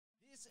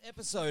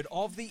Episode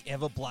of the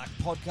Ever Black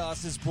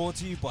podcast is brought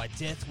to you by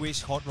Death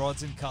Wish Hot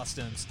Rods and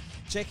Customs.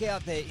 Check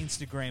out their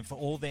Instagram for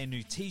all their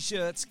new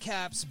t-shirts,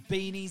 caps,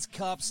 beanies,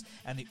 cups,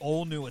 and the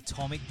all-new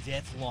Atomic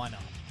Death lineup.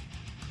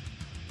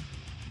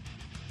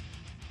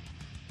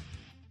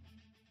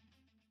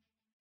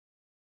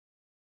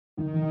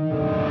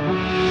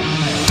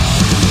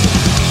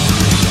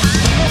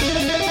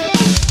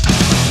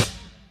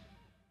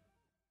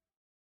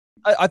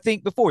 I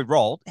think before we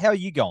roll, how are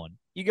you going?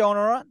 You going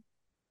all right?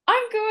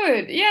 I'm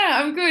good.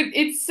 Yeah, I'm good.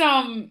 It's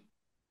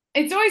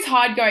always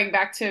hard going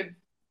back to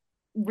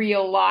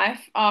real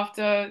life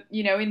after,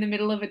 in the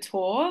middle of a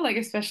tour, like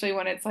especially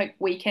when it's like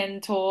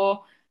weekend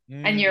tour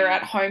and Mm. you're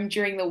at home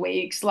during the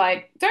weeks.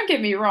 Like, don't get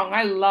me wrong,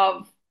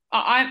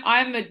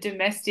 I'm a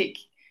domestic.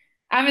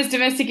 I'm as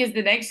domestic as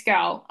the next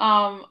gal.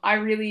 I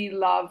really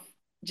love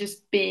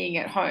just being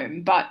at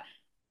home, but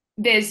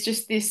there's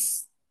just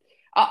this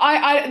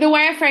the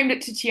way I framed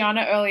it to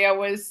Tiana earlier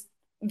was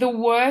the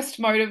worst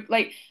motive,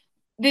 like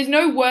there's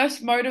no worse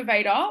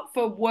motivator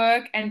for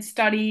work and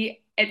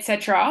study,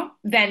 etc.,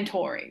 than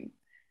touring.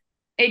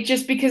 It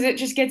just because it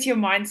just gets your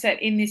mindset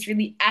in this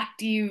really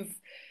active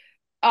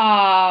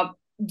uh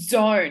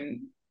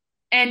zone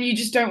and you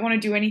just don't want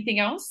to do anything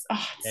else.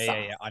 Oh, it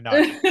Yeah, sucks. I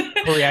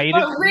know. Creative.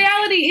 But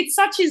reality, it's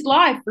such is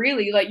life,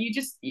 really. Like you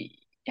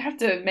have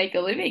to make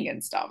a living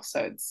and stuff, so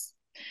it's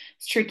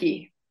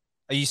tricky.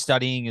 Are you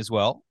studying as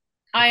well?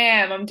 I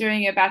am. I'm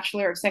doing a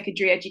Bachelor of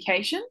Secondary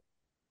Education.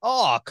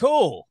 Oh,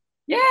 cool.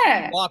 You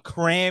Yeah, are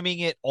cramming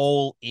it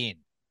all in.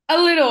 a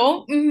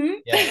little.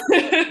 Yeah.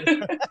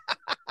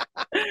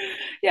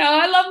 Yeah,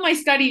 I love my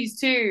studies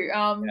too.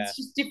 Yeah. It's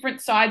just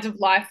different sides of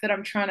life that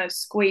I'm trying to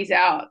squeeze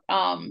out.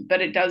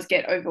 But it does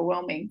get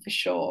overwhelming for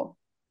sure.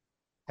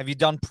 Have you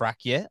done prac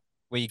yet?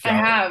 Where you I go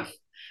have.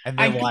 and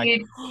they're I like,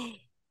 did.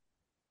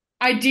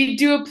 I did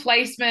do a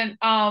placement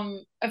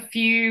a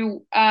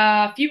few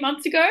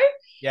months ago,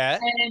 yeah.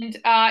 and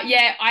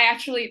yeah, I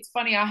actually it's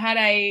funny. I had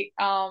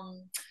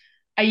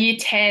a year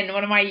 10,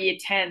 one of my year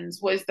 10s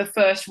was the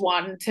first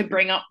one to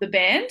bring up the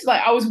band.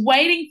 Like I was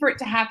waiting for it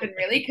to happen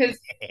really because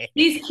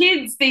these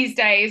kids these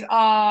days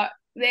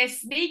they're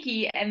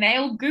sneaky and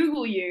they'll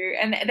Google you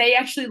and they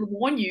actually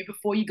warn you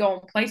before you go on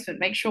placement.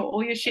 Make sure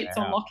all your shit's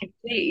on Wow. lock and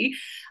key.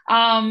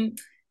 Um,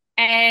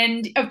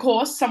 and of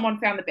course, someone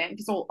found the band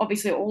because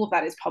obviously all of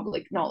that is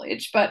public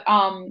knowledge. But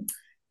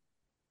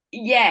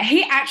yeah,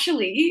 he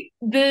actually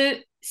the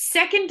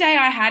second day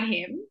I had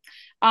him,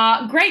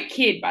 great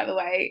kid by the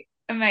way,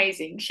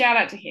 amazing. Shout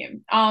out to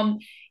him.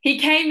 He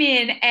came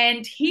in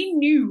and he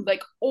knew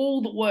like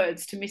all the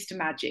words to Mr.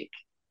 Magic.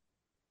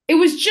 It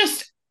was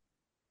just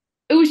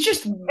it was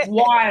just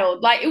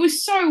wild. Like it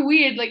was so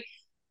weird. Like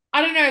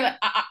I don't know.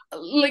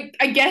 Like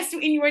I guess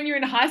when you're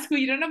in high school,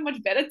 you don't have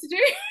much better to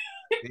do.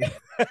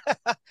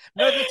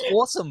 No, that's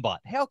awesome, but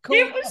how cool It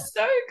is that? was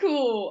so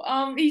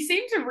cool. He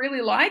seemed to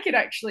really like it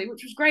actually,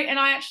 which was great. And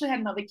I actually had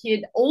another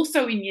kid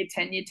also in year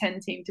 10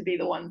 team to be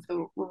the ones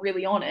that were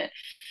really on it.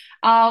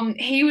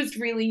 He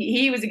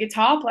was a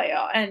guitar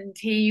player and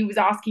he was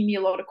asking me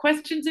a lot of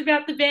questions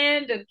about the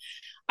band. And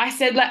I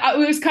said, like,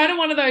 it was kind of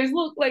one of those,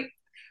 look, like,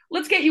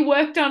 let's get your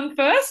work done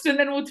first and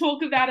then we'll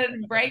talk about it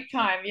in break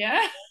time.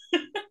 Yeah.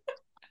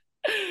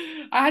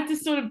 I had to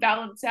sort of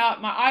balance out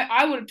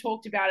I would have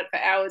talked about it for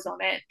hours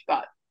on end,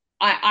 but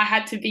I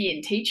had to be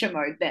in teacher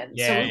mode then.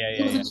 So Yeah, yeah, it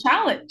yeah, was yeah. a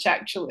challenge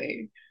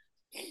actually.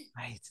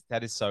 Mate,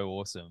 that is so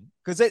awesome.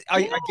 Because I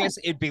Yeah. guess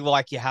it'd be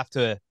like you have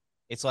to,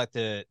 it's like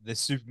the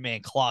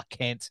Superman Clark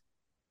Kent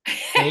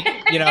thing.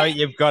 You know,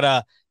 you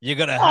gotta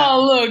have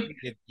Oh, look.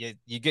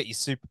 you get your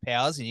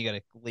superpowers and you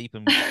gotta leap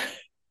and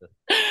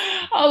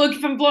Oh, look,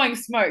 if I'm blowing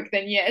smoke,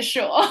 then yeah,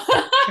 sure.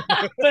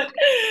 But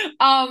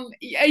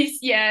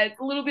yeah, it's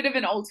a little bit of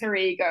an alter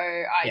ego.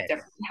 I yes,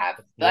 definitely have,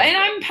 of course. and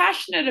I'm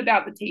passionate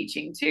about the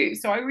teaching too.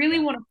 So I really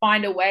Yeah. want to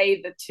find a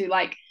way that to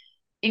like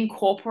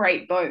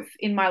incorporate both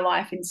in my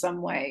life in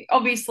some way.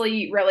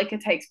 Obviously, Relica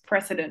takes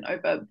precedent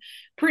over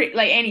pretty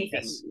like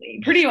anything, Yes. really,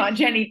 Yes. pretty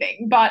much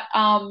anything. But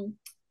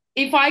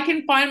if I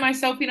can find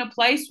myself in a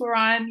place where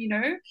I'm,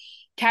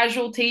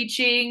 casual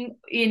teaching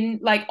in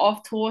like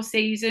off tour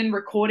season,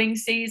 recording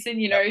season,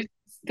 Yep.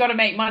 got to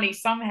make money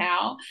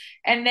somehow,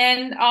 and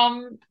then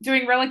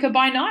doing Relica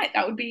by night,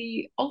 that would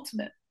be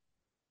ultimate.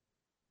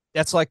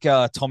 That's like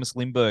Thomas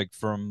Lindbergh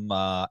from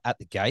At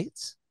the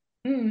Gates.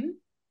 Mm.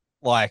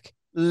 Like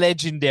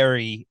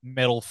legendary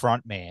metal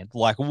frontman,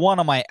 like one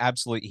of my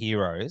absolute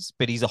heroes,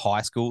 but he's a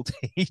high school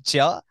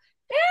teacher.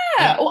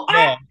 Yeah, well,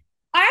 Yeah.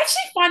 I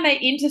actually find they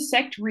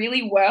intersect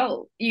really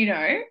well,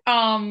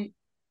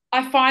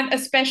 I find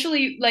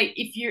especially like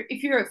if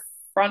you're a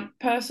front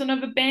person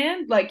of a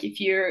band, like if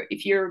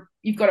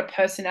you've got a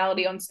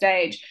personality on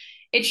stage,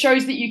 it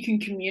shows that you can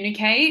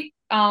communicate.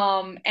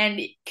 And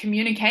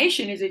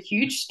communication is a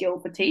huge skill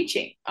for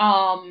teaching.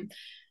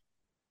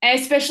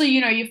 Especially,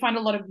 you find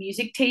a lot of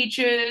music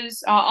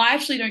teachers. I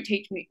actually don't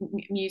teach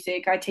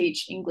music, I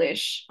teach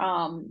English.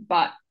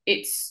 But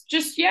it's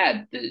just,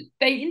 yeah,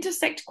 they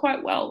intersect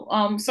quite well.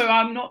 So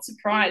I'm not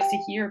surprised to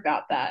hear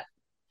about that.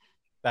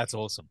 That's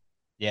awesome.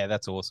 Yeah,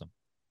 that's awesome.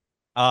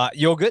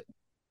 You're good.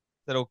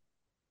 That'll.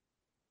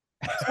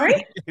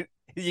 Sorry?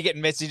 You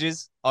getting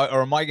messages,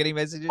 or am I getting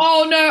messages?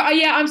 Oh no,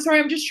 yeah, I'm sorry.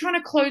 I'm just trying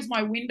to close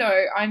my window.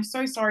 I'm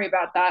so sorry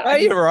about that. Oh, I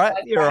didn't you're right.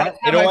 realize You're I had a right.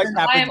 It tab always open.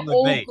 I happens am with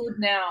all me. good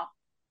now.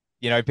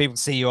 People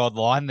see you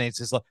online, then it's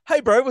just like,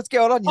 "Hey, bro, what's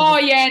going on?" You're Oh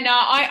like, yeah, no,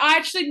 I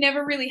actually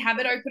never really have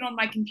it open on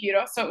my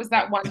computer. So it was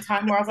that one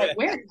time where I was like,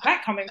 where is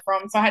that coming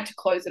from? So I had to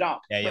close it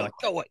up yeah, you're really like,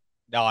 "Oh quick. wait."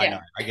 No, I Yeah. know.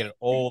 I get it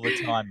all the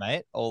time,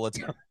 mate. All the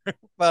time.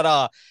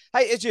 But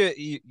hey, as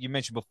you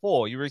mentioned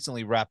before, you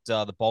recently wrapped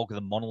the bulk of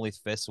the Monolith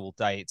Festival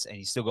dates, and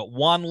you still got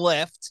one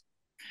left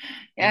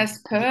in, Yes, is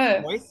it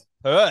Perth. Perth?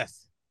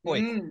 Perth.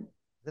 Perth. Mm.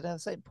 Is it how to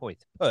say it?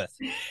 Perth? Perth.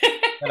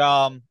 But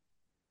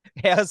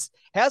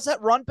how's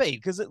that run been?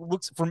 Because it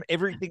looks, from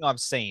everything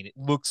I've seen, it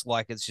looks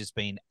like it's just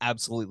been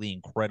absolutely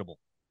incredible.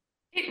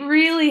 It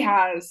really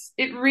has.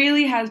 It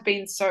really has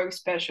been so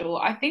special.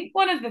 I think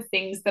one of the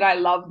things that I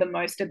love the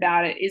most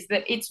about it is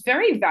that it's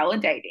very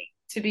validating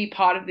to be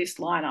part of this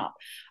lineup.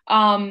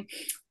 Um,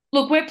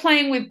 Look, we're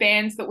playing with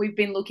bands that we've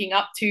been looking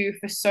up to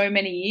for so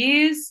many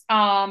years,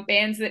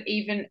 bands that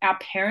even our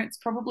parents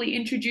probably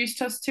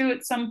introduced us to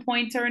at some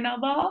point or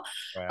another.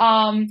 Wow.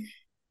 Um,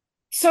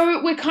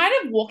 so we're kind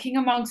of walking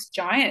amongst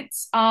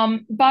giants.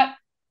 But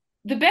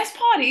the best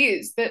part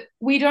is that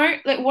we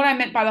don't, like, what I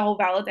meant by the whole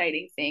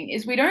validating thing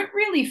is we don't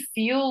really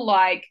feel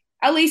like,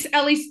 at least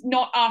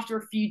not after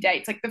a few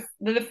dates. Like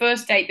the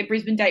first date, the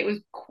Brisbane date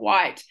was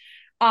quite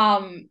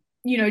jarring.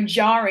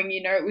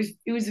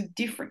 It was a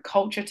different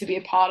culture to be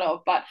a part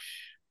of, but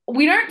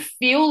we don't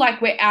feel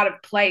like we're out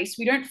of place.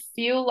 We don't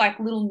feel like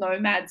little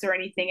nomads or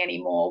anything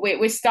anymore.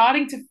 We're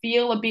starting to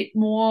feel a bit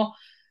more,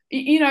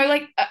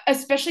 like,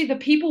 especially the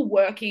people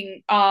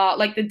working,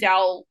 like the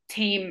Dell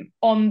team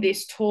on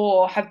this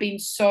tour have been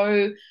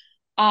so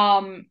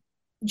um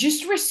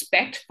just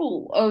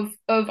respectful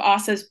of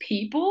us as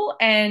people,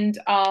 and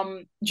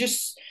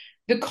just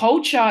the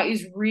culture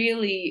is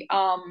really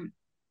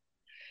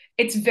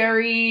it's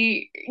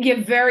very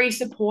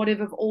supportive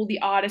of all the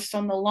artists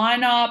on the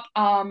lineup.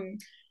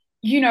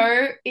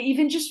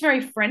 Even just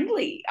very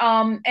friendly.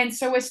 And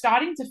so we're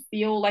starting to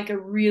feel like a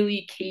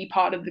really key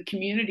part of the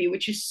community,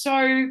 which is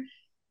so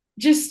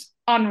just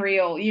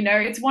unreal.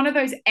 It's one of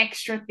those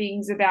extra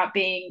things about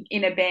being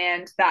in a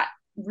band that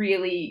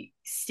really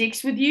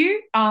sticks with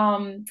you.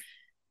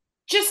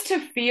 Just to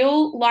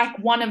feel like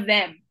one of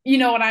them. You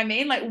know what I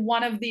mean? Like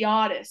one of the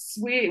artists.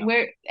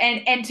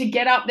 And to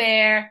get up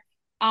there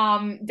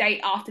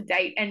date after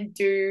date and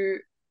do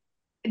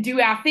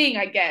our thing,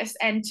 I guess,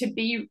 and to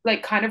be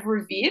like kind of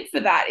revered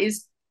for that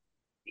is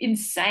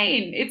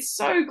insane. It's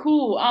so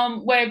cool.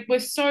 We're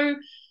so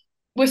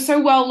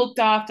well looked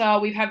after.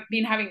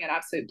 Been having an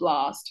absolute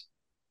blast.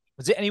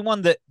 Was there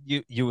anyone that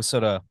you were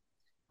sort of,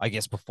 I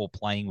guess, before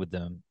playing with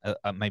them,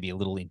 maybe a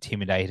little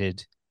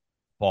intimidated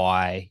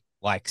by,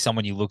 like,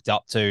 someone you looked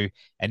up to,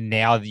 and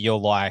now that you're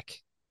like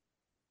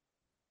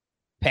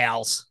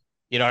pals,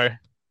 you know?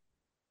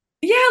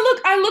 Yeah,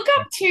 look, I look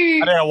up I to.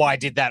 don't know why I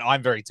did that.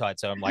 I'm very tight,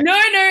 so I'm like, No,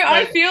 no,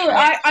 I feel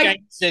I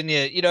handshakes, and you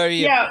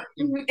yeah.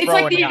 you It's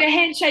like throwing the out,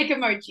 handshake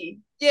emoji.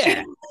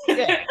 yeah,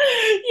 yeah,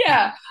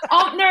 Yeah.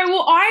 No,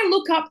 well, I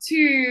look up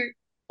to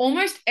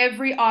almost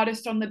every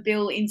artist on the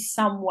bill in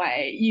some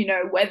way,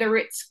 whether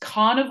it's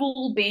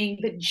Carnival being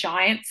the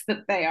giants that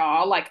they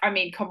are. Like, I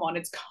mean, come on,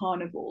 it's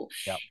Carnival.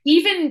 yeah,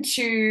 Even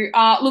to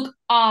look,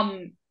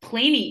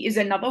 Pliny is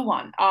another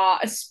one,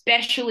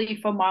 especially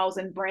for Miles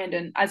and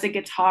Brandon as a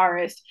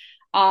guitarist.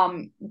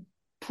 Um,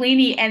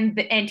 Pliny and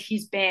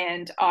his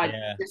band are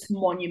yeah. just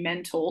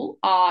monumental.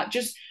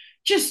 Just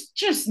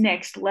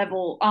next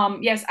level.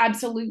 Yes,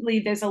 absolutely.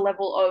 There's a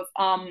level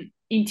of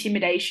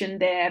intimidation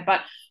there,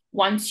 but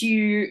once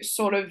you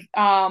sort of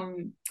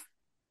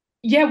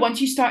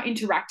once you start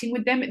interacting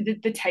with them,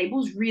 the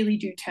tables really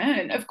do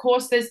turn. Of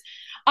course,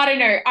 I don't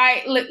know,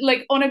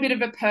 like on a bit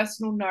of a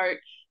personal note,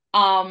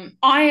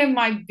 I am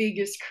my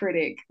biggest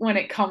critic when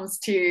it comes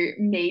to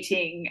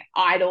meeting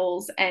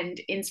idols and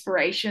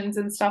inspirations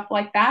and stuff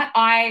like that.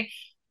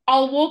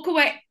 I'll walk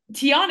away.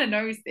 Tiana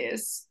knows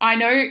this. I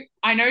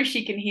know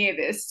she can hear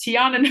this.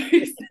 Tiana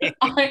knows that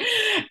I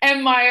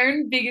am my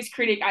own biggest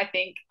critic, I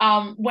think.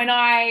 When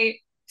I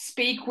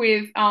speak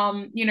with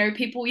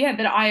people, yeah,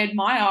 that I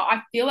admire,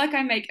 I feel like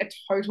I make a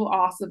total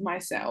ass of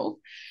myself.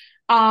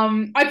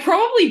 I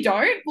probably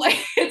don't. Like,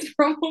 it's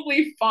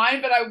probably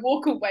fine, but I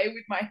walk away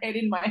with my head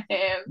in my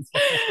hands.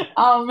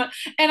 Um,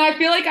 and I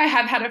feel like I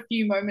have had a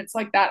few moments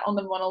like that on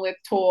the Monolith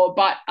tour,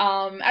 but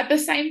at the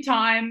same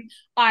time,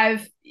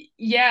 I've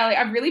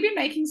really been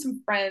making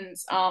some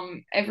friends.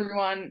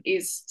 Everyone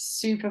is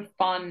super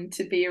fun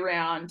to be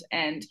around,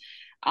 and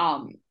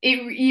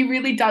it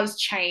really does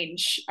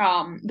change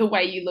the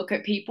way you look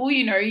at people.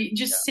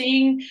 Just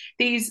seeing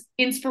these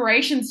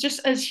inspirations just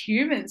as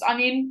humans. I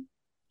mean,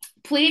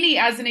 Pliny,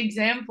 as an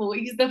example,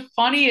 he's the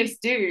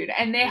funniest dude,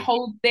 and their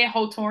whole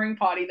touring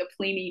party, the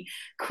Pliny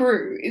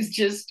crew, is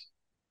just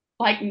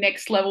like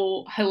next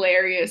level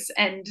hilarious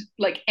and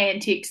like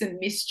antics and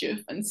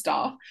mischief and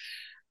stuff.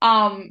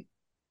 Um,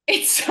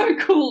 it's so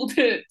cool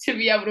to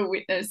be able to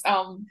witness.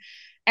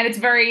 And it's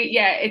very,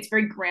 yeah, it's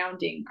very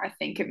grounding. I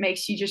think it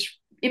makes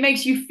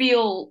you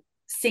feel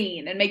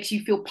seen and makes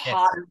you feel Yes,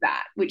 part of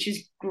that, which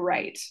is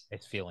great.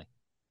 it's feeling.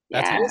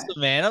 That's Yeah. awesome,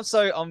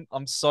 man.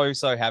 I'm so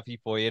happy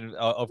for you. And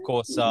of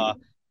course, the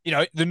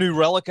new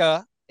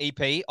Relica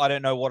EP, I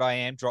don't know what I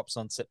am, drops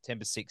on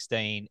September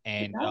 16, It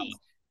and does.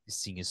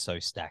 this thing is so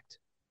stacked.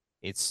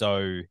 It's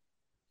so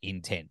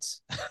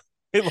intense.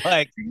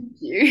 Like Thank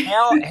you.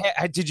 how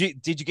did you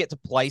get to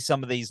play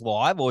some of these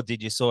live, or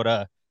did you sort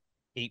of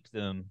keep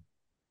them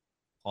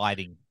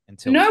hiding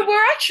until? No,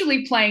 we're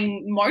actually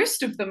playing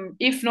most of them,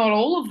 if not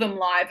all of them,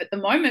 live at the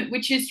moment,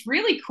 which is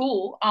really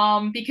cool.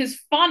 Because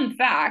fun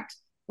fact,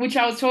 which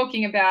I was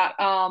talking about,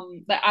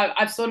 that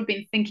I've sort of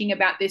been thinking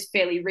about this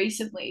fairly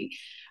recently.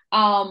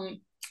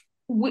 Um,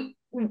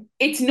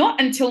 it's not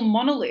until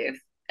Monolith,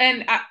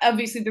 and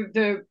obviously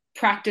the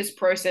practice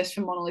process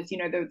for Monolith,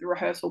 the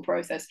rehearsal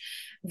process,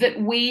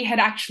 that we had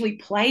actually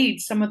played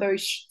some of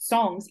those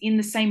songs in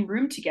the same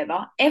room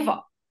together ever.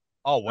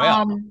 Oh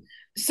wow. Um,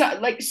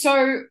 so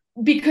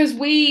because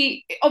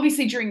we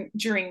obviously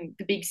during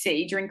the big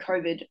C, during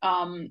COVID,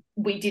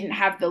 we didn't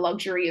have the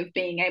luxury of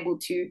being able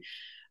to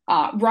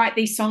write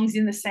these songs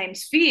in the same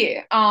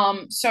sphere.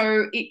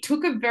 So it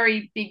took a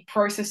very big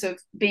process of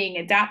being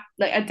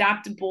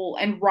adaptable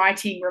and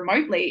writing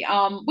remotely,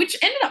 which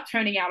ended up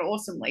turning out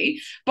awesomely.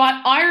 But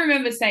I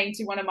remember saying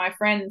to one of my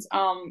friends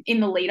in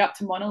the lead up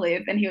to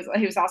Monolith, and he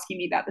was asking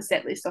me about the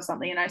set list or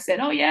something, and I said,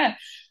 "Oh yeah."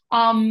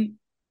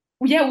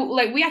 Yeah,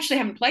 like we actually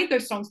haven't played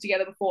those songs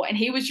together before. And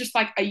he was just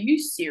like, "Are you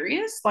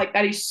serious? Like,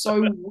 that is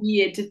so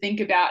weird to think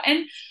about."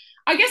 And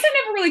I guess I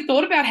never really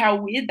thought about how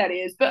weird that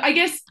is, but I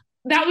guess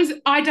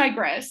I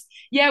digress.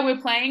 Yeah,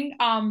 we're playing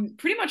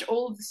pretty much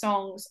all of the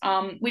songs.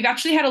 We've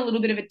actually had a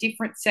little bit of a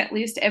different set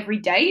list every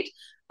date.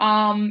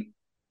 Um,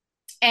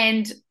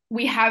 and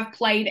we have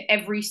played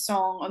every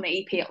song on the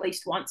EP at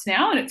least once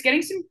now, and it's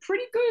getting some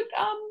pretty good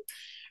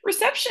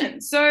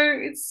reception. So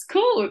it's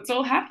cool. It's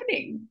all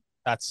happening.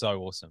 That's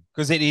so awesome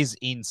because it is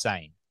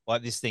insane.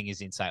 Like this thing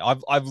is insane.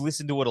 I've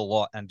listened to it a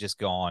lot and just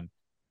gone,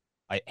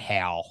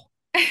 how?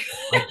 I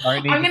don't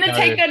I'm even going to know.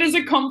 take that as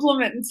a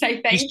compliment and say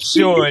You thank you.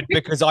 should,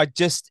 because I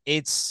just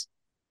it's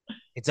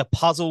a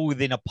puzzle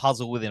within a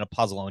puzzle within a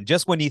puzzle, and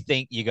just when you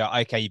think you go,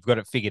 okay, you've got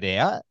it figured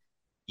out,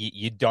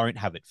 you don't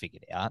have it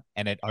figured out,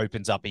 and it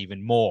opens up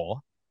even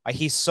more. I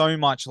hear so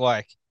much,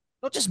 like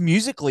not just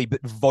musically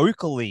but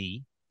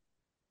vocally,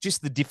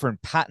 just the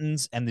different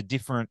patterns and the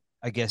different,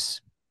 I guess,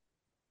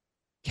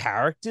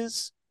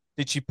 characters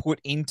that you put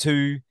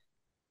into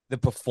the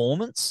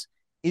performance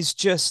is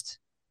just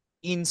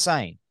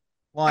insane.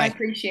 I Like,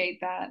 appreciate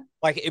that.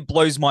 it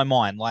blows my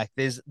mind. Like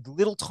there's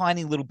little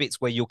tiny little bits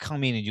where you'll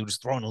come in and you'll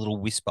just throw in a little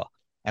whisper,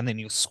 and then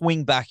you'll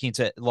swing back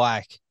into,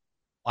 like,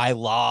 I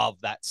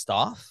love that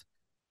stuff.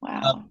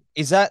 Wow.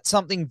 Is that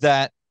something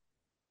that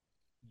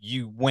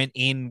you went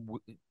in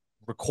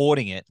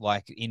recording it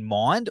like in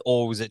mind,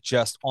 or was it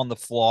just on the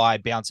fly,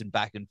 bouncing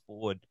back and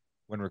forward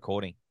when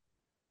recording?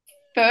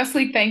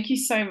 Firstly, thank you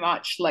so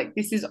much. Like,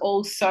 this is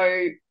all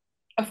so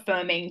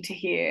affirming to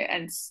hear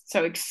and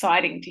so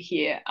exciting to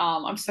hear.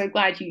 I'm so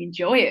glad you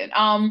enjoy it.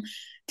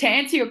 To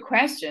answer your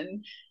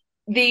question,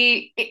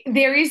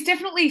 there is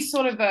definitely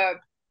sort of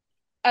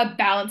a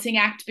balancing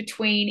act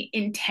between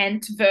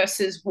intent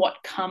versus what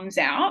comes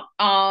out.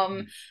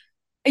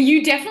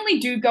 You definitely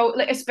do go,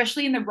 like,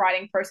 especially in the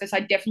writing process. I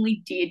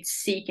definitely did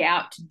seek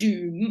out to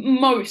do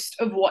most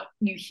of what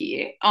you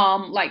hear.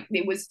 Like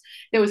there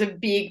was a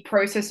big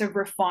process of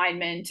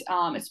refinement,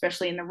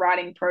 especially in the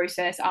writing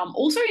process.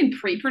 Also in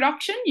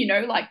pre-production,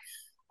 like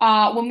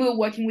when we were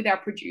working with our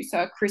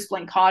producer Chris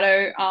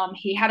Blancato,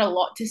 he had a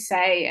lot to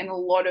say and a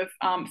lot of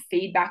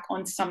feedback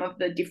on some of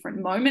the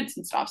different moments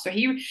and stuff. So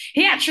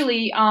he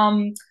actually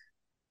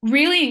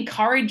really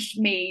encouraged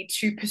me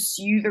to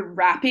pursue the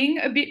rapping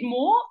a bit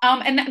more.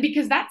 And that,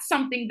 because that's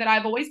something that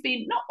I've always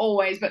been, not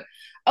always, but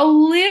a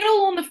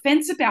little on the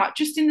fence about,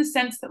 just in the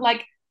sense that,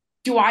 like,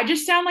 do I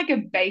just sound like a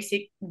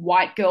basic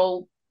white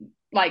girl,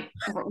 like,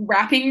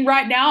 rapping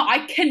right now?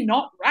 I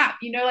cannot rap,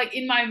 like,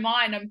 in my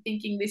mind, I'm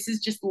thinking this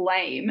is just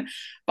lame.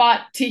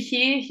 But to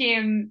hear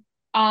him,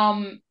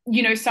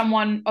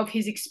 someone of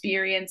his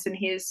experience and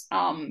his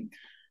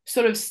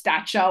sort of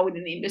stature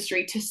within the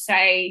industry, to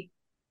say,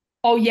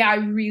 "Oh yeah, I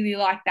really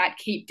like that,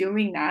 keep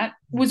doing that,"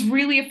 was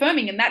really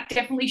affirming. And that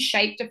definitely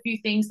shaped a few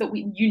things that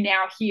you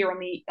now hear on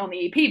the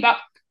EP. But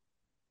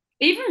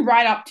even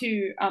right up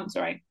to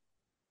sorry,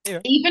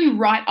 Yeah. even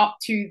right up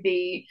to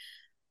the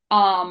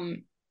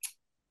um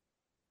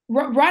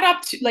right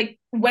up to, like,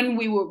 when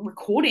we were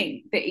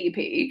recording the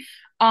EP,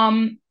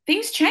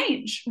 things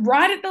change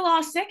right at the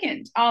last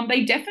second.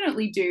 They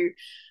definitely do,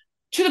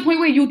 to the point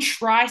where you'll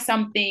try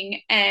something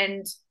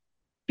and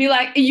be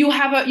like, you'll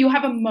have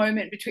a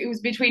moment between, it was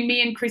between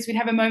me and Chris, we'd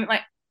have a moment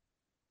like,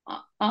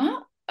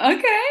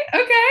 okay,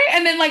 okay,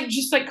 and then, like,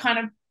 just, like, kind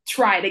of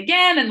try it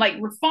again and, like,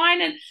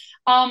 refine it.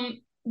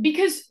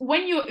 Because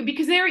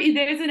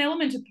there's an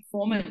element of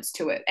performance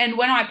to it, and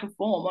when I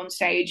perform on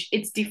stage,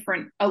 it's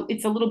different.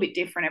 It's a little bit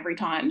different every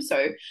time.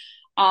 So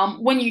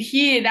when you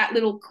hear that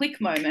little click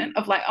moment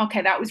of like,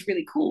 okay, that was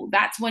really cool,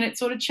 that's when it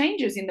sort of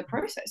changes in the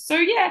process. So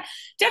yeah,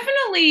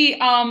 definitely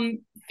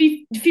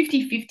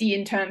 50-50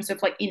 in terms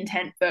of like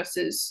intent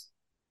versus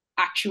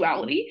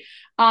actuality.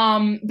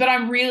 But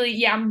I'm really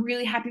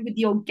happy with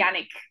the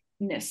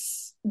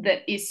organicness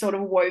that is sort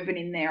of woven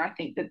in there. I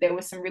think that there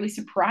was some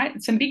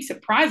big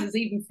surprises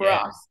even for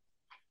Yeah. us.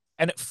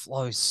 And it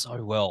flows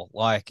so well.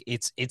 Like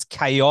it's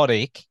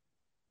chaotic,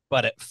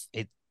 but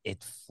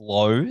it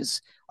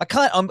flows. I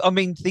can't. I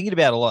mean, thinking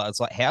about it a lot. It's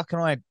like, how can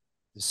I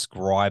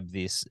describe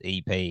this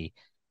EP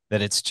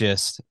that it's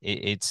just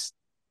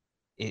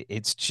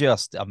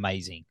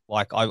amazing.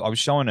 Like I was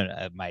showing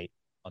a mate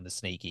on the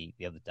sneaky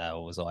the other day. I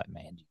was like,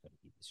 man, you gotta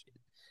hear this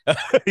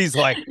shit. He's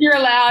like, You're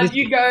allowed, mate,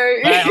 you go.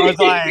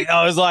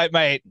 I was like,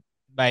 mate,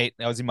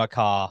 I was in my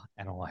car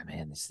and I'm like,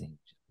 man, this thing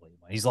just blew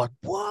my. He's like,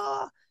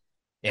 what?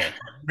 Yeah,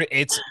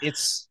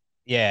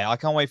 yeah. I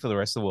can't wait for the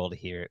rest of the world to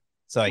hear it,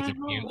 so they can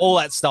hear all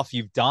that stuff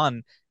you've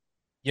done.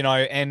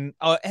 And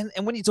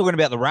when you're talking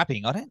about the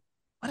rapping, I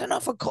don't know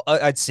if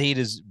I'd see it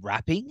as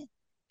rapping.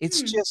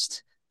 It's Hmm.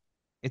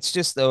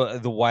 just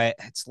the way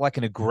it's like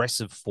an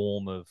aggressive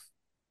form of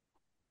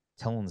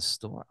telling the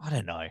story. I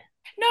don't know.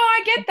 No,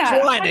 I get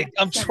that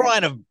I'm 100%.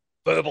 trying to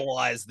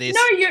verbalize No, this.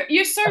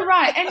 you're so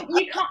right, and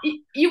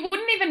you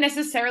wouldn't even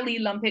necessarily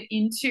lump it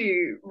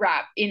into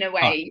rap in a Oh,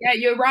 way. Yeah,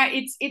 you're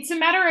right. It's a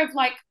matter of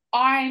like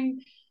I'm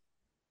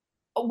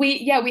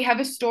we have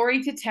a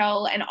story to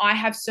tell, and I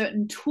have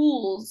certain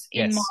tools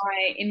yes.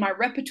 in my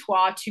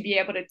repertoire to be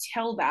able to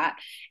tell that.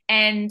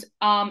 And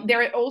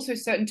there are also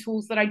certain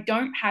tools that I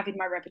don't have in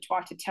my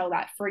repertoire to tell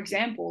that. For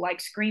example,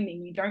 like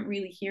screaming, you don't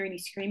really hear any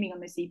screaming on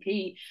this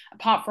EP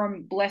apart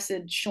from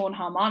blessed Sean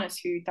Harmanis,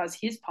 who does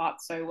his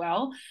part so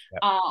well Yep.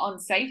 on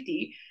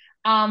Safety.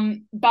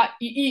 But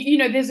you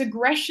know, there's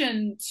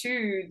aggression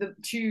to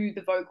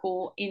the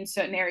vocal in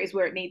certain areas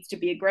where it needs to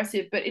be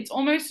aggressive, but it's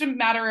almost a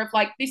matter of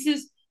like this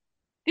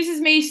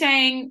is me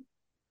saying,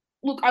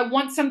 look, I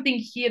want something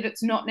here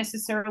that's not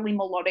necessarily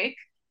melodic,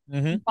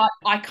 Mm-hmm. but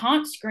I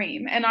can't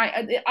scream, and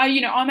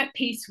you know, I'm at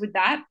peace with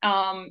that.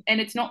 And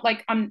it's not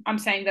like I'm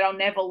saying that I'll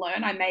never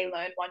learn. I may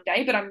learn one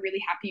day, but I'm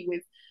really happy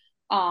with,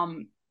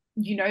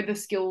 you know, the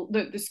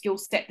skill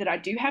set that I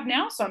do have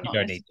now. So I'm You not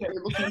don't need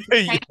necessarily looking to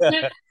to. change Yeah.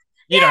 it.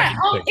 You don't Yeah,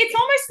 need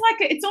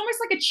to. it's almost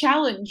like a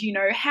challenge. You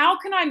know, how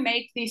can I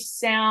make this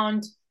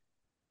sound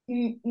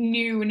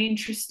new and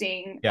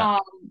interesting Yeah.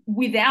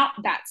 without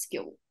that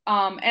skill.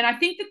 And I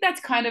think that that's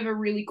kind of a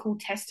really cool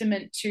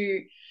testament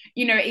to,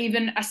 you know,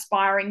 even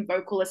aspiring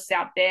vocalists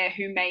out there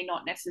who may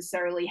not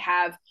necessarily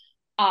have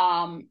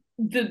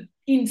the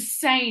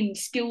insane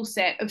skill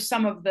set of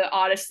some of the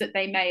artists that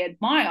they may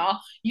admire.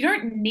 You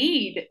don't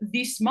need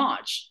this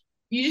much.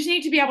 You just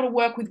need to be able to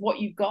work with what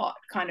you've got,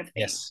 kind of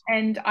thing. Yes.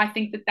 And I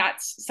think that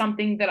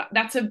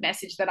that's a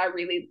message that I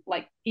really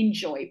like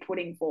enjoy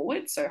putting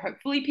forward. So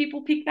hopefully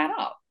people pick that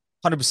up.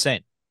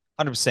 100%.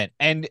 100%.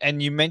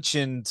 And you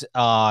mentioned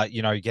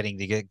getting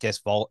the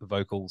guest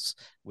vocals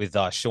with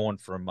Sean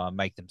from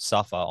Make Them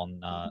Suffer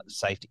on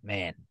Safety.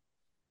 Man,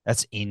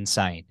 that's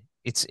insane.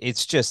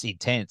 It's just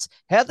intense.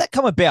 How'd that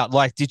come about?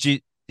 Like, did you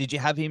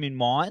have him in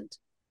mind?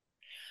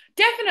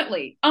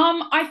 Definitely.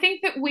 I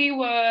think that we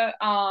were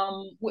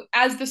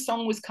as the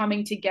song was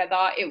coming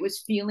together, it was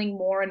feeling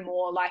more and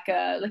more like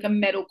a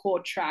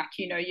metalcore track.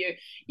 You know,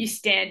 your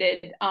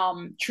standard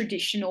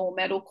traditional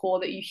metalcore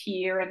that you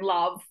hear and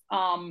love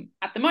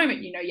at the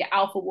moment. You know, your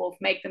Alpha Wolf,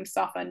 Make Them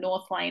Suffer,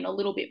 Northlane, a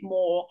little bit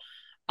more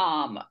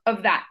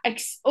of that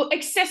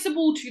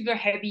accessible to the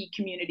heavy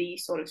community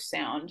sort of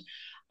sound.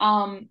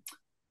 Um,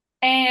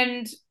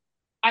 and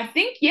I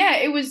think yeah,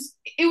 it was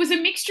a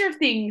mixture of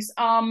things.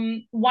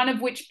 One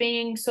of which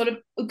being sort of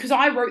because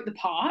I wrote the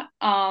part,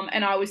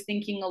 and I was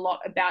thinking a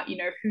lot about, you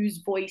know, whose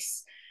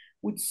voice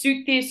would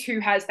suit this, who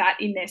has that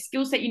in their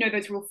skill set. You know,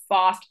 those real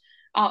fast.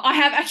 I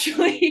have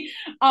actually,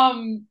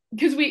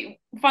 because we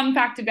fun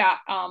fact about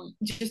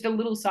just a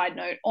little side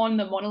note on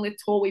the Monolith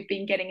tour, we've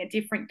been getting a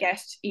different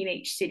guest in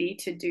each city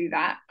to do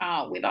that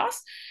with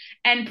us.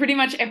 And pretty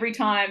much every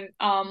time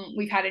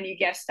we've had a new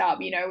guest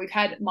up, you know, we've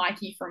had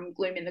Mikey from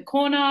Gloom in the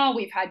Corner,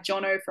 we've had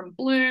Jono from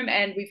Bloom,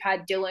 and we've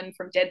had Dylan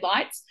from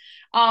Deadlights.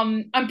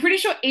 I'm pretty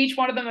sure each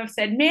one of them have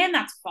said, man,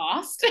 that's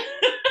fast.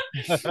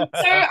 So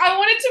I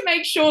wanted to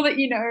make sure that,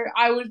 you know,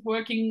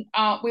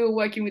 we were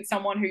working with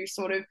someone who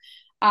sort of,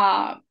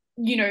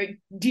 you know,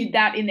 did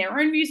that in their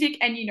own music,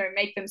 and, you know,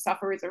 Make Them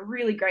Suffer is a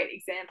really great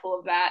example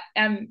of that.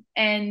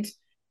 And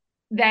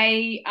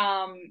they,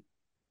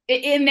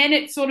 and then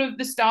it's sort of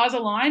the stars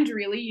aligned,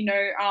 really. You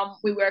know,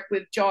 we work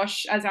with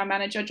Josh as our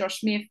manager,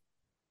 Josh Smith,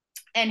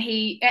 and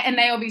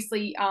they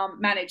obviously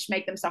manage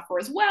Make Them Suffer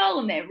as well,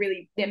 and they're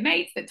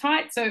mates, they're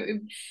tight. So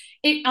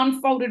it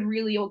unfolded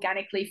really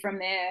organically from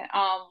there.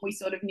 We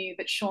sort of knew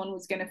that Sean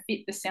was going to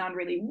fit the sound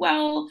really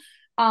well.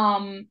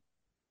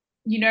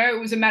 You know, it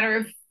was a matter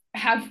of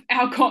have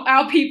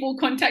our people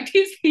contact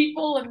his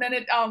people, and then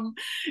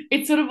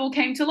it sort of all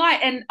came to light.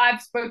 And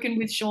I've spoken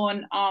with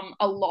Sean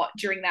a lot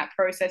during that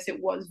process. It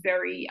was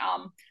very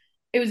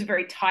it was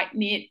very tight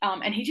knit,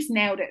 and he just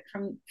nailed it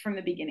from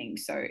the beginning.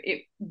 So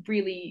it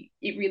really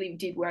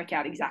did work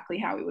out exactly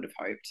how we would have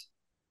hoped.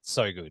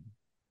 So good.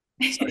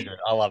 So good.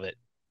 I love it.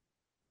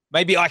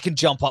 Maybe I can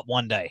jump up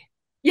one day.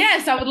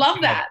 Yes, I would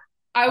love that.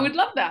 I I'll, would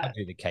love I'll that.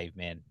 do the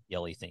caveman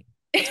yelly thing.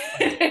 That's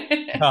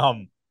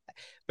funny.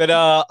 But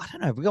I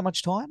don't know. We got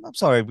much time? I'm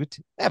sorry. We're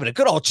having a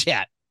good old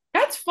chat.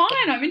 That's fine.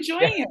 I'm Yeah.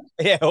 enjoying it.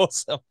 Yeah,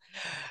 awesome.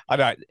 I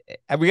don't.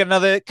 Have we got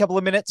another couple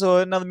of minutes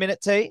or another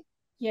minute, T?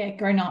 Yeah,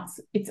 go nuts.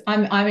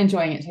 I'm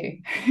enjoying it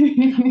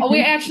Oh, we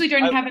too. actually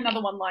don't Oh, have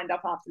another one lined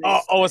up after oh,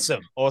 this.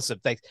 awesome, awesome.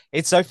 Thanks.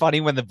 It's so funny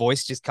when the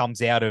voice just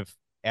comes out of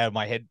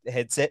my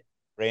headset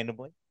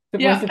randomly. The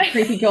voice Yeah. of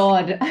creepy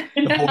God.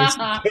 The voice,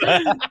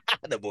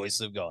 the voice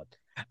of God.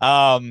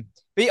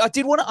 But I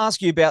did want to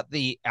ask you about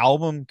the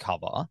album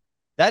cover.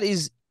 That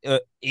is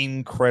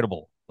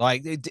incredible.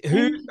 Like,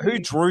 who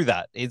drew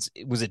that?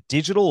 Was it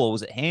digital or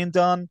was it hand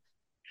done?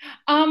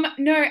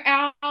 No,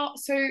 our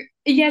so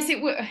yes,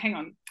 it would. Hang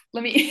on,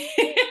 let me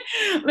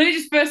let me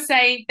just first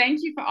say thank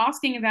you for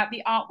asking about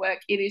the artwork.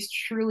 It is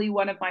truly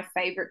one of my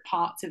favorite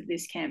parts of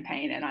this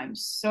campaign, and I'm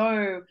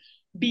so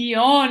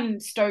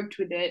beyond stoked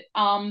with it.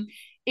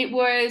 It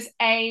was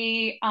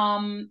a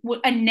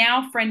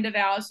now friend of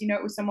ours. You know,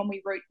 it was someone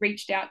we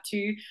reached out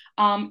to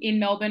in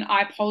Melbourne.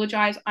 I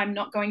apologize, I'm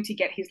not going to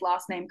get his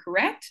last name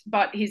correct,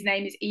 but his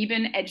name is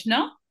Eben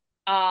Edjner,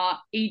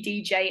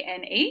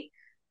 Edjne.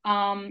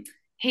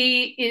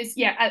 He is,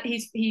 yeah,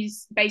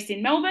 he's based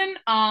in Melbourne.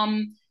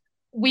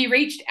 We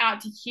reached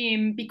out to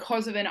him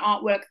because of an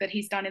artwork that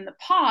he's done in the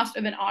past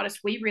of an artist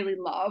we really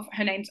love.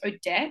 Her name's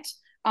Odette.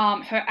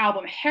 Her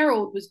album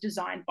Herald was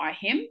designed by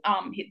him.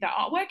 The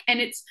artwork, and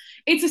it's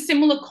a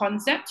similar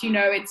concept. You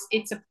know,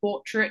 it's a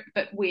portrait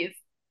but with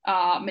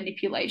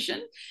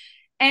manipulation,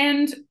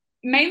 and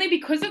mainly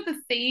because of the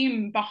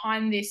theme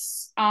behind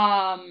this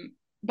EP,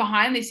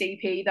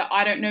 that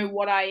I don't know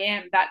what I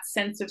am, that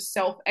sense of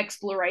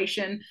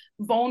self-exploration,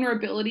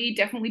 vulnerability,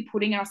 definitely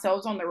putting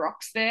ourselves on the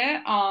rocks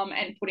there,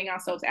 and putting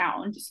ourselves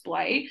out on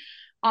display.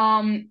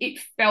 It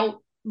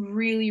felt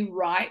really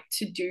right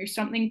to do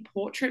something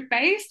portrait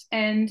based,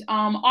 and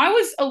I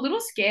was a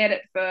little scared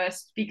at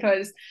first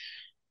because,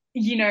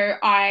 you know,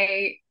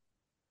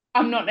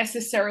 I'm not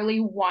necessarily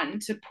one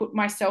to put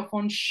myself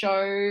on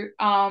show,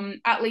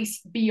 at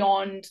least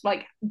beyond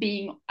like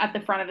being at the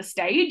front of the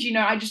stage. You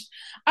know, I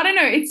don't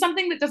know. It's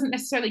something that doesn't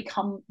necessarily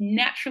come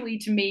naturally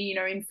to me, you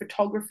know, in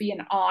photography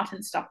and art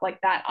and stuff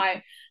like that.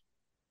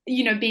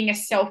 You know, being a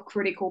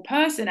self-critical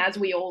person, as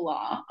we all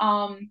are.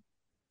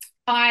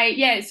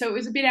 So it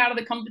was a bit out of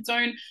the comfort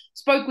zone.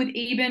 Spoke with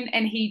Eben,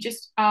 and he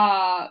just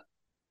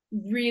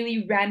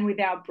really ran with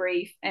our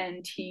brief,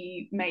 and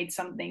he made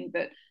something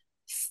that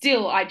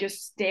still I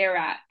just stare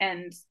at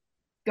and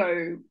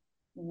go,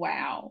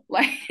 wow,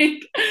 like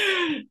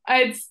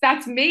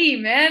that's me,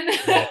 man.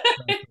 Yeah,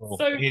 so cool.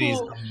 So It is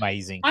cool.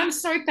 amazing. I'm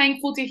so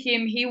thankful to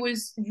him. He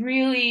was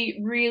really,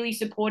 really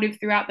supportive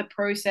throughout the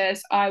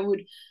process. I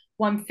would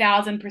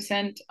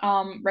 1000%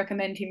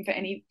 recommend him for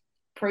any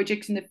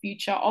projects in the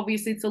future.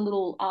 Obviously, it's a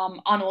little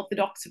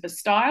unorthodox of a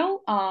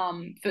style,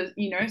 for,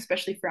 you know,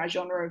 especially for our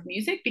genre of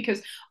music,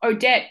 because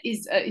Odette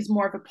is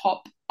more of a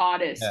pop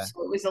artist, Yeah.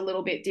 so it was a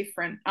little bit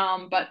different.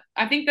 But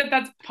I think that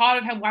that's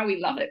part of why we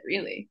love it,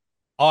 really.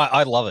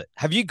 I love it.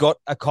 Have you got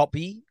a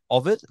copy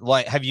of it?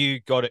 Like, have you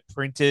got it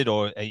printed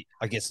or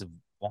I guess a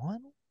vinyl?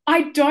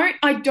 I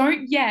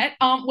don't yet.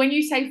 When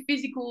you say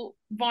physical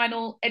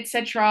vinyl,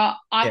 etc.,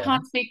 I Yeah.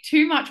 can't speak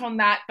too much on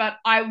that, but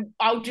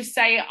I'll just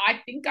say I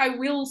think I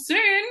will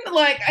soon.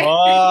 Like,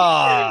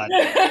 What?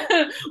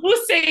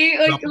 we'll see.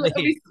 Like, Drop the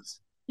hits.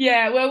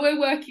 yeah, well, we're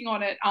working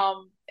on it.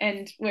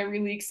 And we're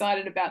really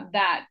excited about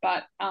that.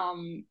 But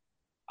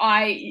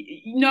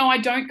I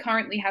don't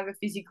currently have a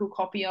physical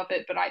copy of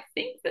it, but I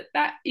think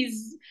that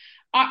is,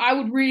 I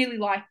would really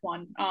like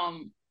one.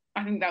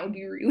 I think that would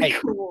be really Hey,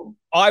 cool.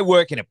 I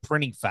work in a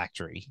printing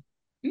factory.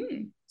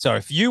 Mm. So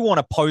if you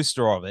want a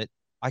poster of it,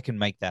 I can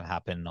make that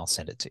happen and I'll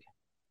send it to you.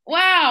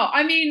 Wow.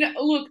 I mean,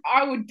 look,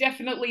 I would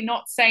definitely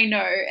not say no.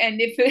 And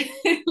if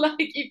like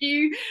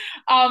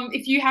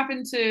if you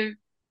happen to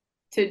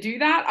do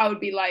that, I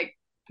would be like,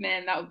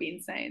 man, that would be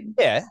insane.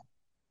 Yeah.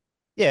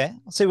 Yeah.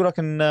 I'll see what I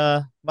can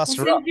We'll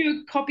muster up. send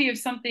you a copy of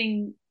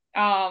something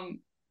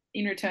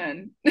in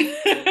return.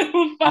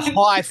 We'll A find-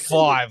 high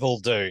five will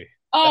do.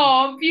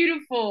 Oh,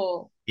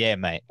 beautiful. Yeah,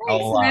 mate.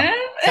 Thanks, man.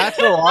 That's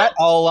all right.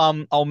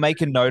 I'll make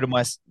a note of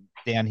my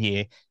down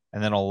here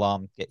and then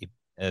I'll get you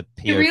a It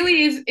PO.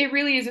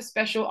 really is a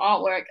special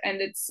artwork, and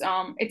it's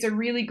a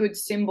really good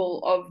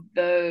symbol of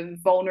the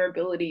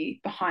vulnerability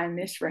behind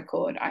this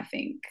record, I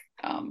think.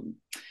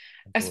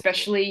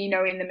 Especially, you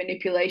know, in the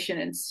manipulation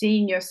and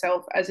seeing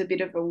yourself as a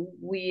bit of a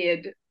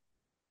weird,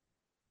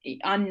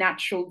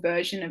 unnatural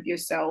version of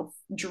yourself,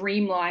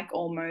 dreamlike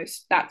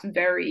almost. That's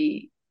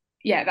very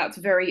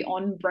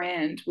on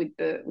brand with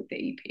the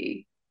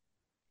EP.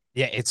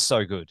 Yeah, it's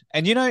so good.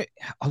 And you know,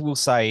 I will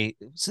say,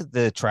 was it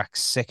the track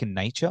Second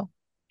Nature?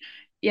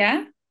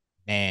 Yeah.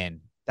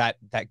 Man, that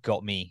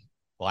got me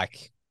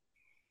like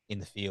in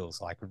the feels.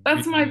 Like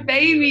That's my really, really.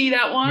 baby,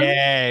 that one.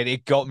 Yeah,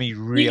 it got me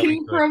You really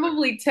can good.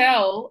 probably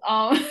tell.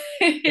 That.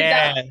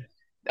 Yeah.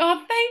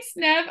 Oh, thanks,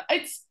 Nev.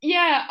 It's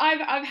yeah.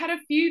 I've had a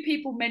few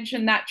people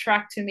mention that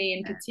track to me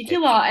in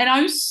particular, Epic. and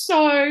I'm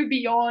so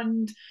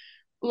beyond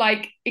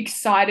like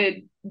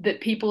excited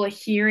that people are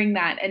hearing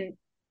that and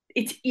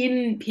it's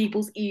in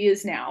people's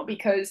ears now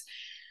because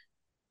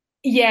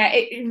yeah,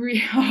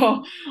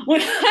 oh,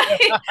 when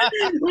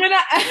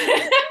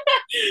I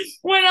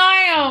when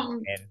I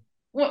And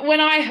when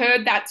I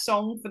heard that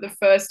song for the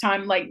first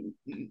time, like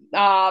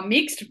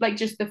mixed, like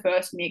just the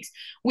first mix,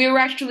 we were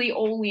actually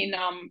all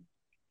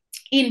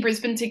in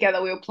Brisbane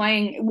together. We were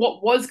playing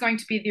what was going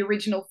to be the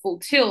original Full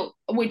Tilt,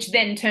 which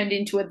then turned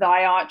into a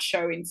Thy Art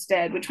show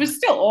instead, which was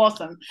still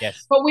awesome.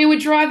 yes. But we were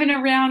driving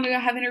around, we were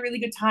having a really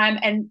good time,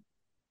 and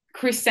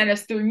Chris sent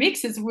us through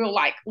mixes. We were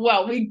like,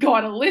 well, we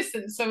got to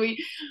listen. So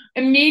we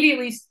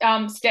immediately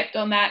stepped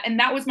on that. And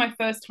that was my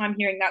first time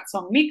hearing that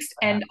song mixed.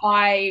 And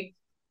I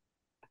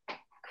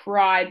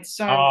cried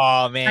so much.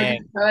 Oh I man.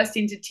 just burst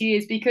into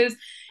tears because,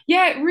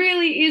 yeah, it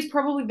really is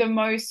probably the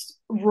most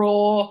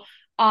raw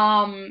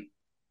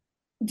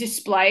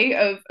display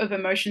of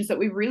emotions that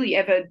we've really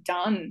ever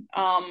done.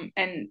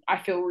 And I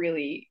feel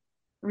really,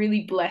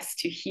 really blessed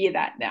to hear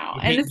that now.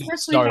 It And hit me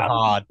especially so about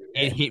hard.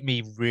 It hit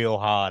me real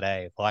hard,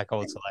 eh? Like I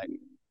was like,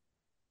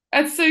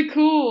 that's so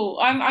cool.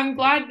 I'm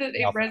glad that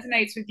it powerful.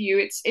 resonates with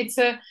you. It's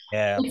a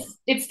Yeah.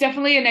 it's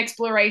definitely an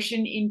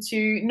exploration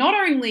into not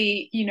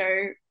only, you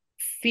know,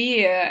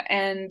 fear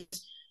and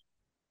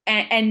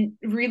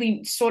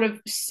really sort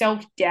of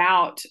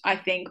self-doubt, I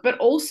think, but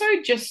also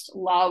just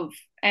love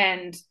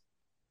and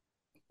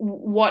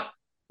what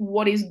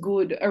what is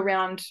good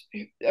around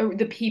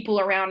the people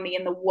around me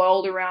and the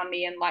world around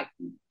me and like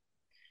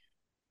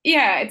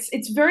yeah,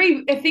 it's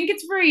very I think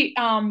it's very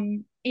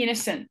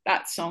innocent,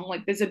 that song.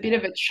 Like there's a bit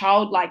of a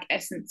childlike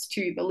essence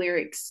to the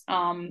lyrics.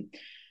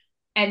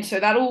 And so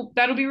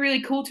that'll be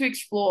really cool to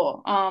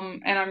explore.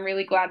 And I'm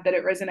really glad that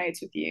it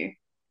resonates with you.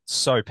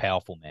 So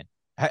powerful, man.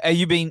 Have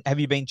you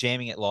been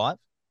jamming it live?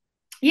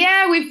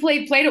 Yeah, we've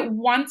played it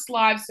once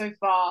live so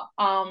far.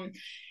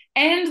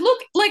 And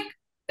look, like,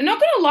 I'm not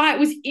gonna lie, it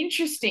was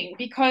interesting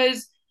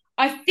because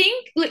I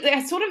think like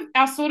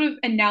our sort of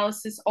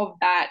analysis of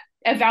that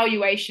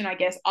evaluation, I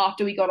guess,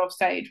 after we got off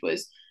stage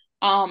was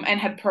and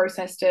had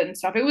processed it and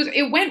stuff.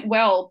 It went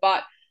well,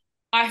 but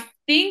I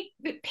think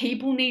that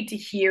people need to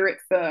hear it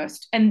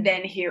first and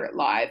then hear it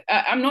live.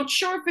 I'm not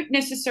sure if it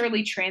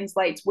necessarily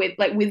translates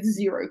with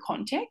zero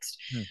context.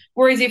 Hmm.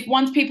 Whereas if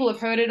once people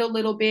have heard it a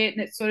little bit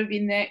and it's sort of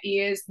in their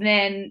ears,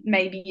 then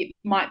maybe it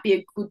might be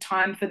a good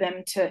time for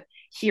them to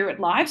hear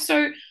it live.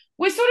 So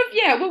we're sort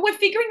of we're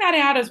figuring that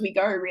out as we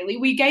go. Really,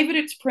 we gave it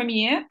its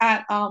premiere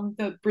at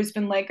the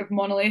Brisbane leg of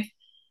Monolith.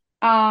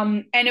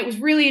 And it was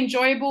really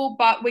enjoyable,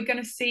 but we're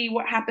going to see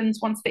what happens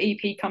once the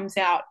EP comes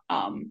out.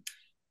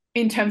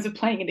 In terms of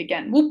playing it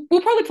again. We'll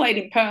probably play it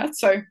in Perth,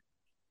 so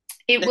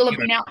it will have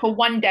been out for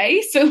one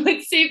day. So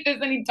let's see if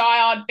there's any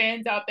diehard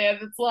fans out there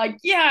that's like,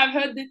 yeah,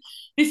 I've heard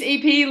this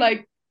EP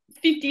like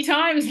 50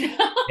 times now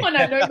and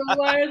I know the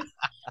words.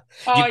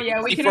 Oh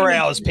yeah, we can 24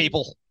 hours,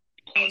 people.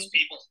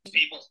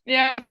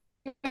 Yeah.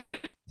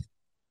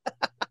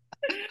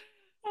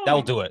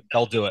 They'll do it.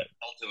 They'll do it.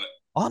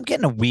 Oh, I'm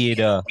getting a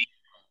weird am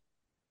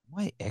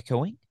I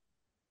echoing?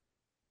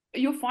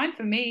 You're fine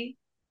for me.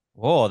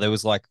 Oh, there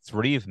was like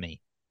three of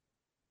me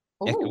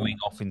Ooh. echoing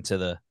off into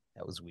that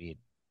was weird.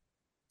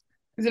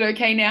 Is it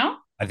okay now?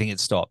 I think it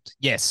stopped.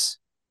 Yes.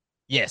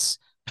 Yes.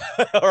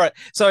 All right.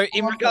 So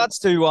in regards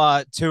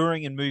to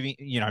touring and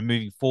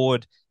moving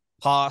forward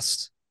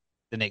past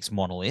the next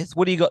Monolith,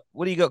 what do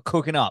you got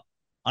cooking up?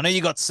 I know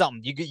you got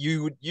something.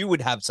 You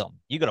would have something.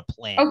 You got a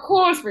plan. Of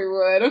course we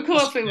would. Of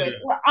course we would.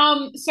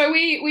 So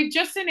we've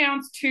just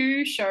announced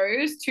two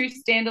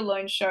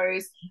standalone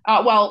shows.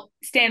 Well,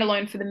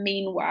 standalone for the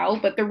meanwhile,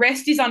 but the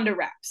rest is under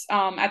wraps.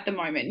 At the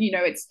moment, you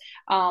know, it's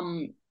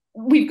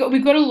we've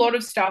got a lot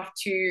of stuff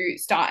to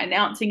start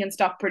announcing and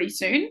stuff pretty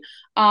soon.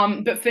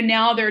 But for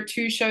now, there are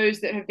two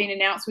shows that have been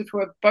announced, which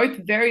we're both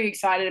very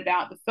excited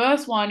about. The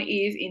first one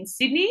is in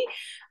Sydney.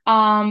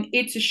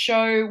 It's a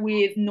show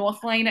with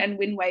Northlane and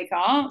Wind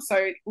Waker.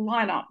 So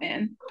line up,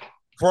 man.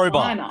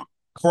 Crowbar. Line up.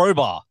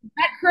 Crowbar.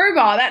 That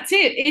Crowbar, that's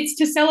it. It's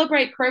to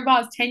celebrate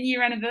Crowbar's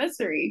 10-year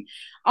anniversary.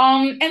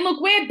 And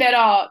look, we're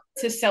better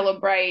to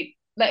celebrate,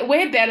 like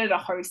we're better to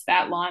host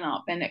that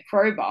lineup than at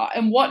Crowbar.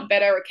 And what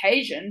better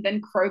occasion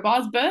than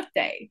Crowbar's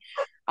birthday?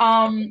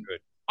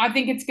 I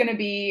think it's going to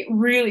be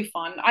really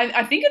fun.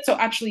 I think it's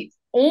actually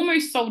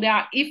almost sold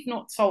out, if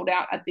not sold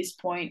out at this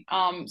point.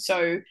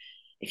 So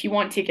if you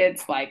want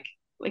tickets, like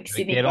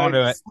Sydney, get onto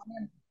it.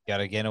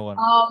 Gotta get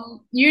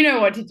on. You know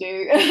what to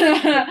do.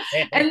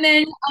 And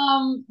then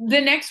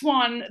the next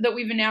one that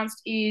we've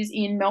announced is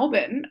in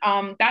Melbourne.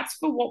 That's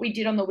for what we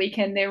did on the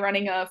weekend. They're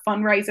running a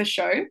fundraiser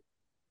show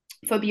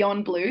for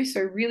Beyond Blue,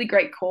 so really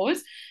great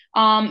cause.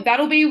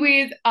 That'll be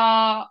with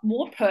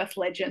more Perth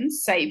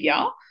legends,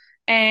 Saviour,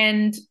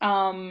 and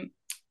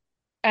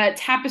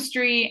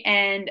Tapestry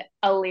and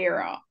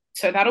Alira.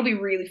 So that'll be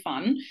really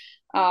fun.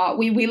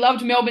 We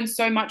loved Melbourne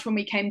so much when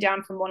we came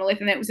down from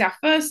Monolith, and it was our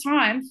first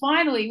time.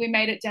 Finally, we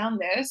made it down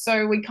there,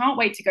 so we can't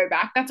wait to go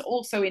back. That's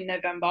also in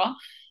November.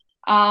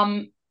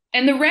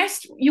 And the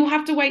rest you'll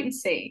have to wait and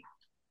see.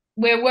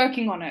 We're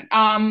working on it.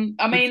 I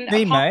It's mean,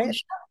 me, apart from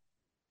mate.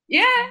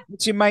 yeah.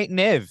 It's your mate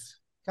Nev,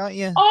 can't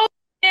you? Oh,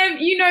 Ev,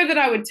 you know that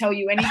I would tell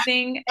you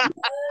anything.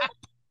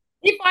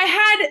 If I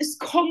had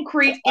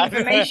concrete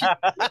information,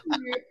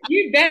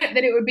 you bet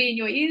that it would be in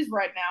your ears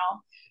right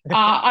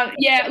now.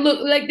 Yeah,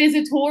 look, like there's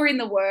a tour in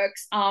the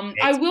works.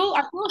 I will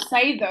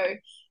say though,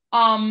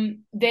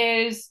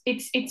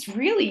 it's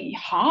really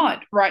hard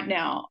right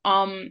now.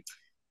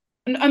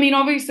 I mean,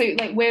 obviously,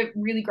 like we're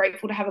really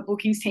grateful to have a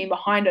bookings team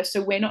behind us,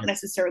 so we're not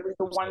Yes. necessarily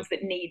the ones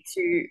that need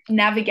to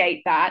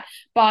navigate that.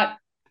 But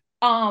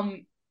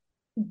um,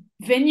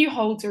 venue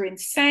holds are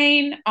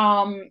insane.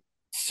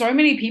 So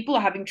many people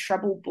are having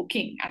trouble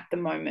booking at the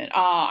moment.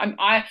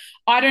 I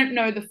don't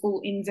know the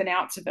full ins and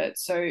outs of it,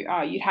 so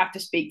you'd have to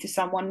speak to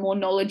someone more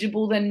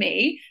knowledgeable than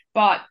me.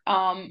 But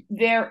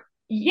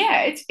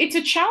yeah, it's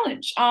a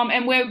challenge.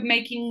 And we're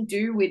making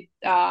do with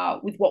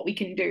what we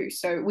can do.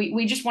 So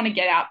we just want to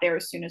get out there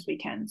as soon as we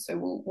can. So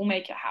we'll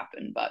make it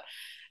happen. But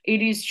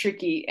it is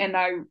tricky, and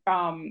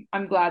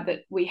I'm glad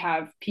that we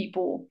have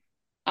people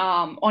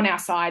on our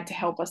side to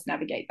help us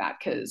navigate that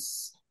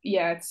because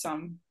yeah,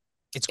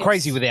 It's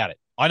crazy it's without it.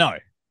 I know.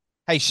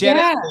 Hey, shout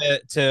out yeah.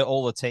 to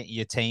all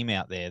your team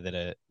out there that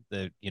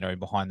are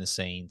behind the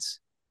scenes.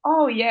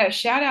 Oh yeah,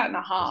 shout out and a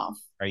It's half.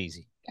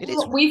 crazy. It is.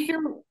 Look, we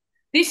feel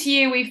this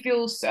year we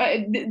feel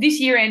this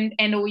year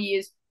and all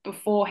years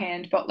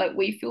beforehand, but like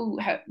we feel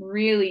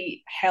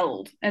really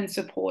held and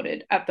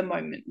supported at the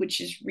moment,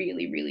 which is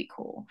really really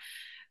cool,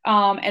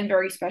 and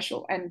very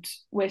special. And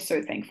we're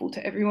so thankful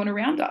to everyone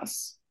around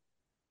us.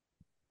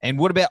 And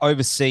what about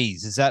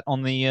overseas? Is that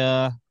on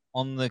the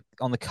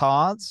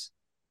cards?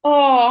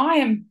 Oh, I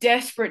am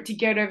desperate to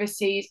get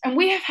overseas, and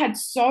we have had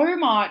so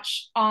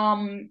much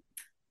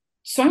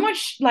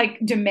like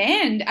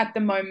demand at the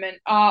moment.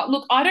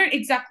 Look, I don't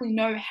exactly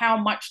know how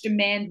much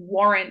demand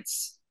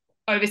warrants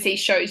overseas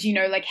shows,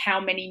 like how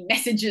many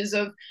messages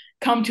have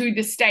come to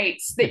the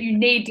States that you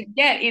need to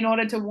get in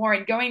order to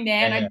warrant going there.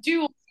 Yeah, And I yeah.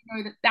 do also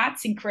know that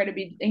that's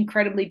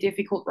incredibly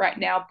difficult right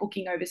now,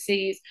 booking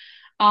overseas,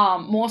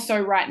 more so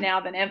right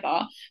now than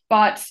ever.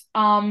 But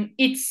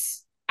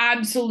it's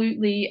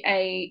absolutely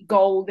a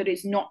goal that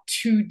is not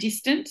too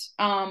distant.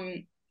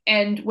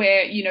 And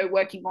we're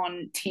working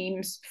on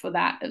teams for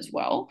that as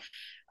well.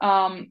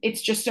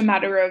 It's just a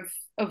matter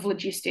of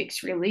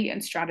logistics really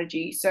and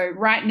strategy. So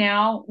right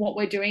now what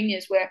we're doing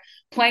is we're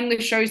playing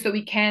the shows that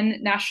we can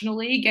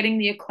nationally, getting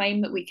the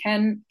acclaim that we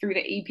can through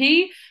the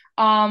EP.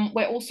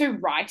 We're also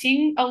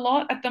writing a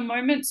lot at the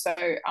moment, so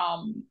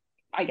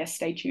I guess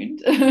stay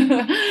tuned. Hey,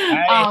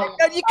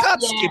 you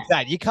can't skip Yeah.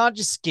 that. You can't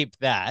just skip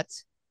that.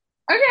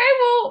 Okay,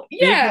 well,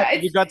 You yeah,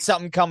 got you got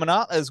something coming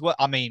up as well.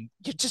 I mean,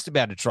 you're just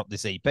about to drop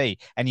this EP,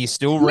 and you're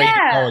still ready to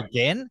go yeah.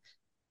 again.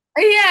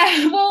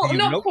 Yeah, well, You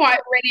not will. quite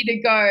ready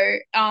to go.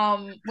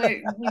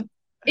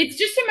 It's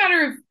just a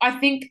matter of, I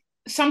think,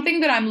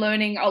 something that I'm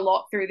learning a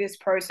lot through this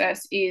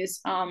process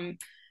is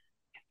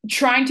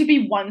trying to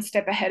be one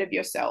step ahead of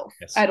yourself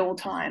Yes. at all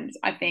times,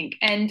 I think.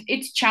 And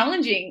it's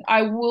challenging.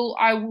 I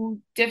will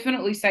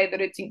definitely say that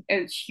it's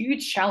a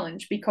huge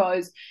challenge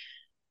because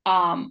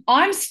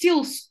I'm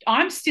still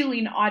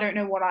in I don't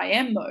know what I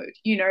am mode.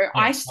 Yeah,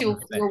 I still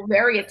 100%. feel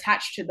very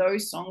attached to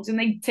those songs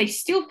and they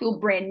still feel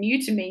brand new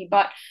to me,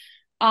 but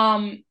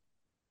um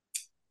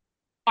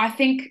I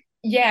think,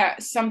 yeah,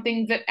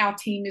 something that our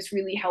team is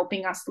really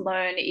helping us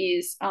learn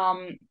is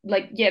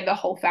like, yeah, the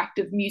whole fact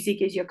of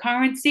music is your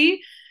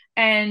currency.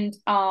 And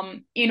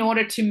in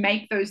order to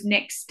make those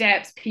next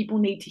steps, people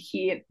need to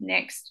hear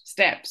next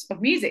steps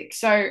of music.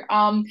 So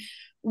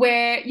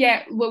we're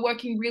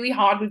working really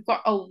hard. We've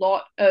got a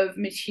lot of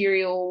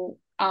material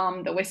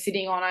that we're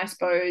sitting on, I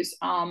suppose.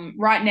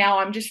 Right now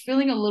I'm just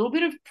feeling a little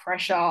bit of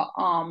pressure,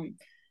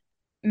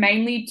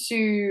 mainly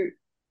to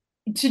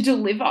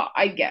deliver,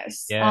 I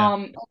guess.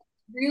 Yeah.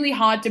 Really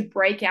hard to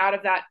break out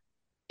of that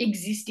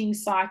existing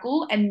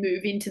cycle and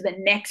move into the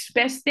next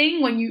best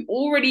thing when you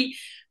already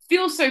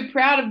feel so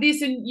proud of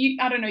this and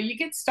I don't know, you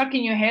get stuck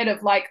in your head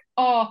of like,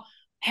 oh,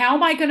 how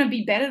am I going to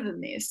be better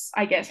than this?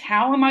 I guess,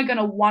 how am I going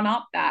to one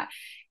up that?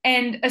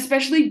 And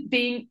especially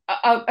being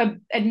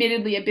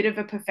admittedly a bit of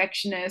a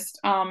perfectionist,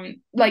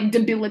 like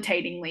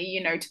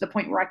debilitatingly, to the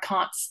point where I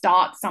can't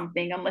start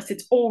something unless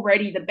it's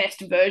already the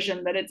best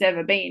version that it's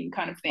ever been,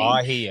 kind of thing.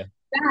 I hear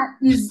That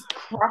is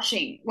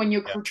crushing when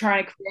you're you.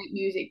 trying to create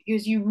music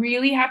because you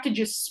really have to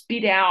just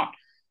spit out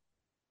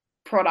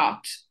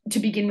product to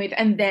begin with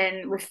and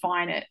then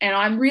refine it. And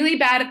I'm really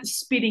bad at the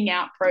spitting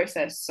out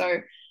process.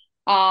 So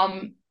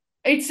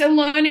it's a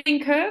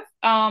learning curve.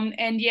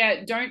 And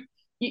yeah, don't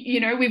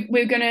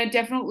we're gonna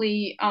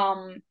definitely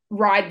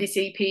ride this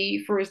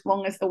EP for as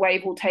long as the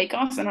wave will take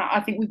us. And I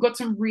think we've got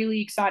some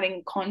really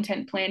exciting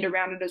content planned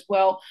around it as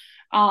well.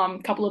 A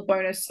couple of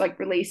bonus like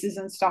releases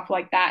and stuff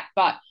like that.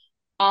 But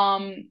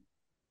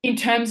In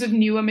terms of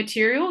newer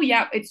material,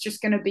 yeah, it's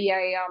just going to be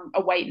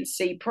a wait and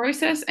see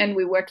process, and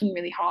we're working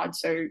really hard.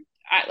 So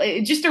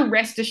just a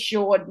rest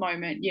assured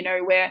moment,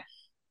 where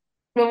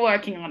we're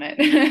working on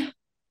it.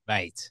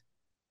 Mate.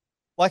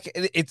 Like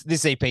it's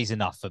this EP is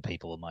enough for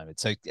people at the moment.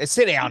 So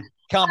sit down,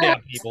 calm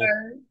down, people.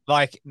 So,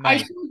 Like, I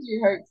mate, sure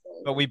do hope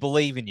but so. we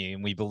believe in you,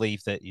 and we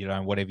believe that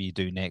whatever you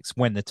do next,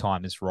 when the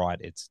time is right,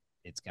 it's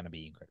going to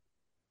be incredible.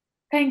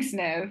 Thanks,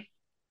 Nev.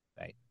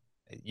 Mate,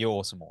 you're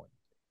awesome, Morgan.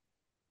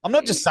 I'm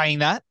not just saying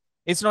that.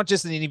 It's not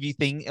just an interview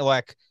thing.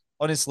 Like,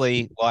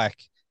 honestly, like,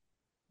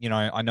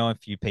 I know a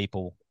few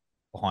people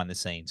behind the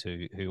scenes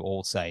who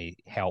all say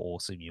how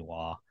awesome you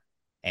are,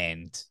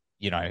 and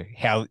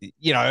how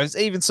I was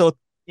even saw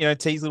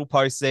T's little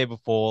posts there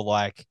before,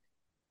 like,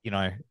 you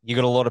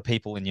got a lot of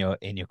people in your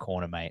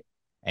corner, mate,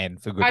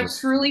 and for good I reason.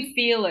 truly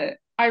feel it.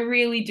 I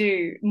really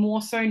do,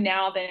 more so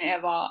now than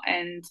ever,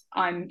 and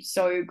I'm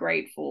so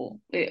grateful.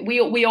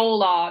 We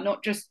all are,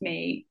 not just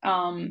me.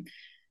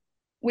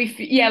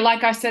 Yeah,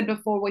 like I said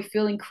before, we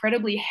feel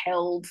incredibly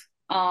held,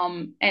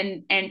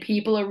 and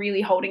people are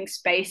really holding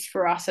space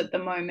for us at the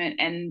moment,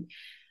 and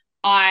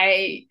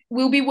I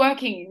will be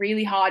working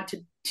really hard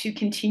to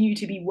continue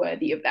to be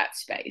worthy of that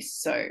space.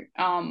 So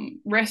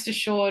rest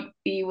assured,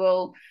 we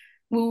will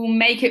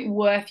make it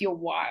worth your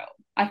while.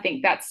 I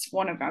think that's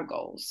one of our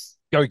goals.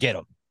 Go get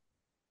them.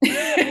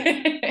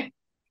 Can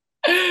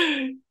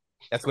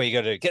That's what you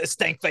got to do. Get a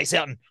stank face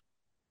out and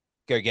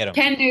go get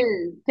them.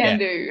 do, Yeah, can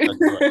do. go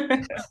do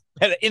it.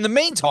 And in the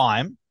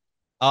meantime,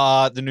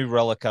 the new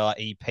Relica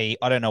EP,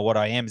 I don't know what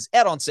I am, is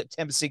out on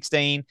September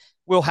 16.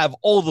 We'll have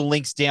all the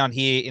links down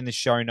here in the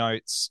show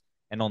notes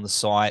and on the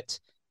site.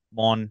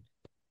 Mon,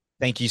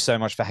 thank you so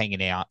much for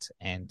hanging out,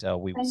 and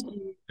we will see Thank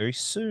you. you very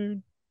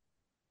soon.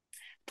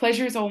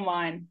 Pleasure is all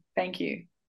mine. Thank you.